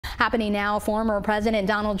Happening now, former President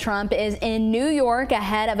Donald Trump is in New York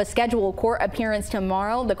ahead of a scheduled court appearance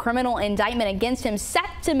tomorrow. The criminal indictment against him set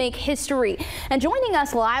to make history. And joining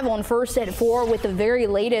us live on First at 4 with the very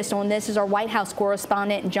latest on this is our White House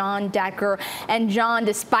correspondent, Jon Decker. And Jon,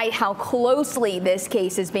 despite how closely this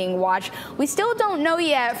case is being watched, we still don't know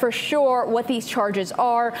yet for sure what these charges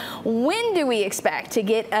are. When do we expect to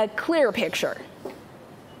get a clear picture?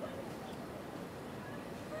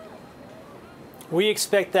 We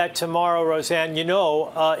expect that tomorrow, Roseanne. You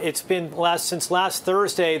know, it's been since last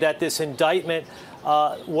Thursday that this indictment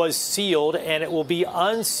was sealed, and it will be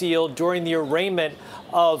unsealed during the arraignment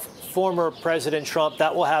of former President Trump.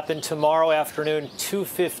 That will happen tomorrow afternoon,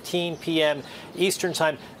 2:15 p.m. Eastern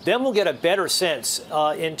Time. Then we'll get a better sense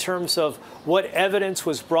in terms of what evidence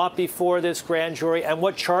was brought before this grand jury and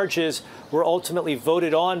what charges were ultimately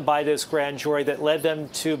voted on by this grand jury that led them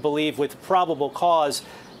to believe with probable cause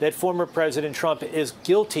that former President Trump is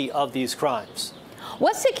guilty of these crimes.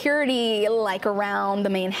 What's security like around the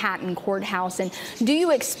Manhattan courthouse, and do you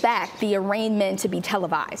expect the arraignment to be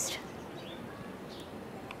televised?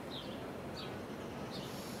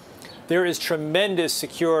 There is tremendous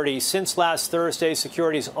security. Since last Thursday,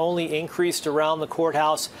 security has only increased around the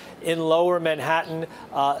courthouse in lower Manhattan.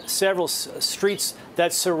 Several streets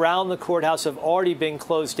that surround the courthouse have already been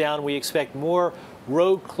closed down. We expect more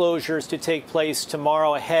road closures to take place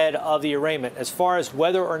tomorrow ahead of the arraignment. As far as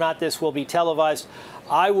whether or not this will be televised,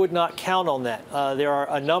 I would not count on that. There are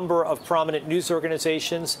a number of prominent news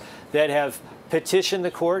organizations that have petitioned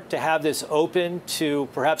the court to have this open to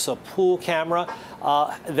perhaps a pool camera.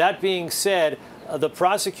 That being said, the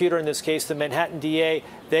prosecutor in this case, the Manhattan DA,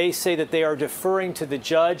 they say that they are deferring to the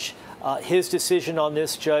judge, his decision on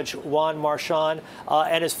this, Judge Juan Marchand.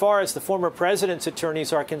 And as far as the former president's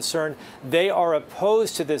attorneys are concerned, they are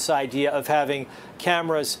opposed to this idea of having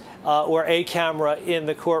cameras or a camera in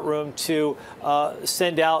the courtroom to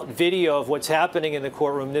send out video of what's happening in the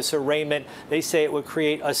courtroom, this arraignment. They say it would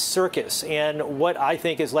create a circus. And what I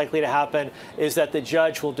think is likely to happen is that the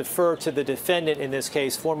judge will defer to the defendant, in this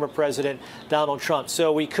case, former President Donald Trump.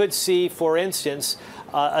 So we could see, for instance,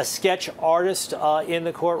 a sketch artist in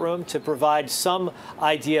the courtroom to provide some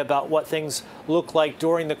idea about what things look like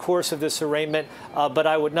during the course of this arraignment. But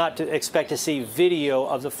I would not expect to see video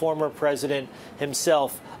of the former president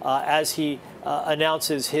himself as he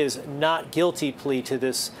announces his not guilty plea to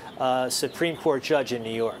this Supreme Court judge in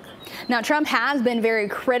New York. Now, Trump has been very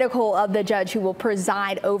critical of the judge who will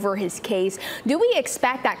preside over his case. Do we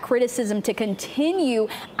expect that criticism to continue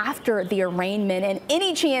after the arraignment, and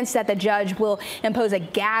any chance that the judge will impose a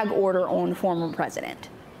gag order on the former president?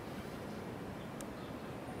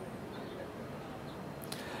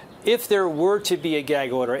 If there were to be a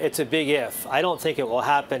gag order, it's a big if. I don't think it will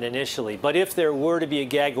happen initially. But if there were to be a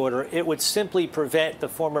gag order, it would simply prevent the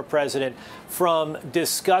former president from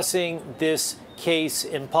discussing this case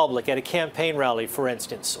in public at a campaign rally, for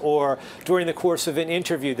instance, or during the course of an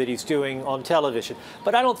interview that he's doing on television.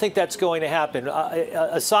 But I don't think that's going to happen.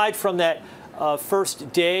 Aside from that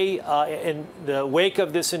first day in the wake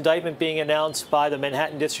of this indictment being announced by the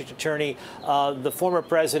Manhattan District Attorney, the former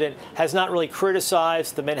president has not really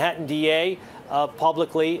criticized the Manhattan DA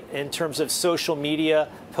publicly in terms of social media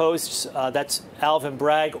posts. That's Alvin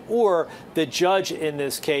Bragg, or the judge in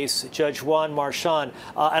this case, Judge Juan Marchand.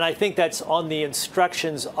 And I think that's on the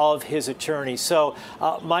instructions of his attorney. So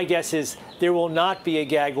my guess is there will not be a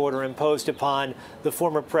gag order imposed upon the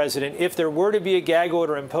former president. If there were to be a gag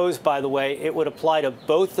order imposed, by the way, it would apply to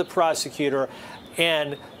both the prosecutor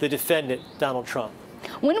and the defendant, Donald Trump.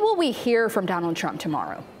 When will we hear from Donald Trump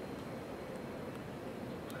tomorrow?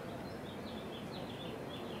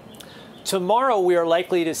 Tomorrow, we are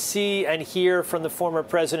likely to see and hear from the former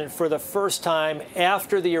president for the first time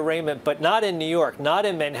after the arraignment, but not in New York, not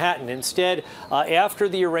in Manhattan. Instead, after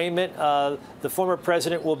the arraignment, the former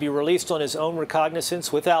president will be released on his own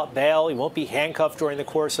recognizance without bail. He won't be handcuffed during the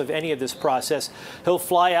course of any of this process. He'll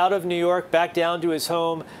fly out of New York back down to his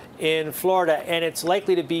home in Florida, and it's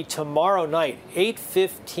likely to be tomorrow night,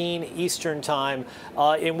 8:15 Eastern Time,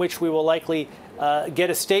 in which we will likely get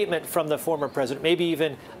a statement from the former president. Maybe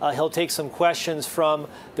even he'll take some questions from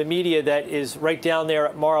the media that is right down there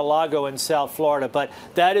at Mar-a-Lago in South Florida. But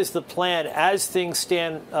that is the plan as things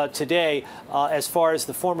stand today, as far as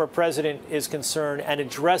the former president is concerned, and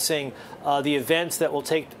addressing the events that will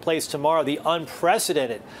take place tomorrow, the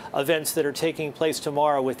unprecedented events that are taking place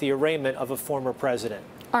tomorrow with the arraignment of a former president.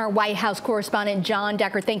 Our White House correspondent, Jon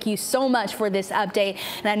Decker, thank you so much for this update,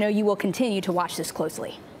 and I know you will continue to watch this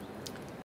closely.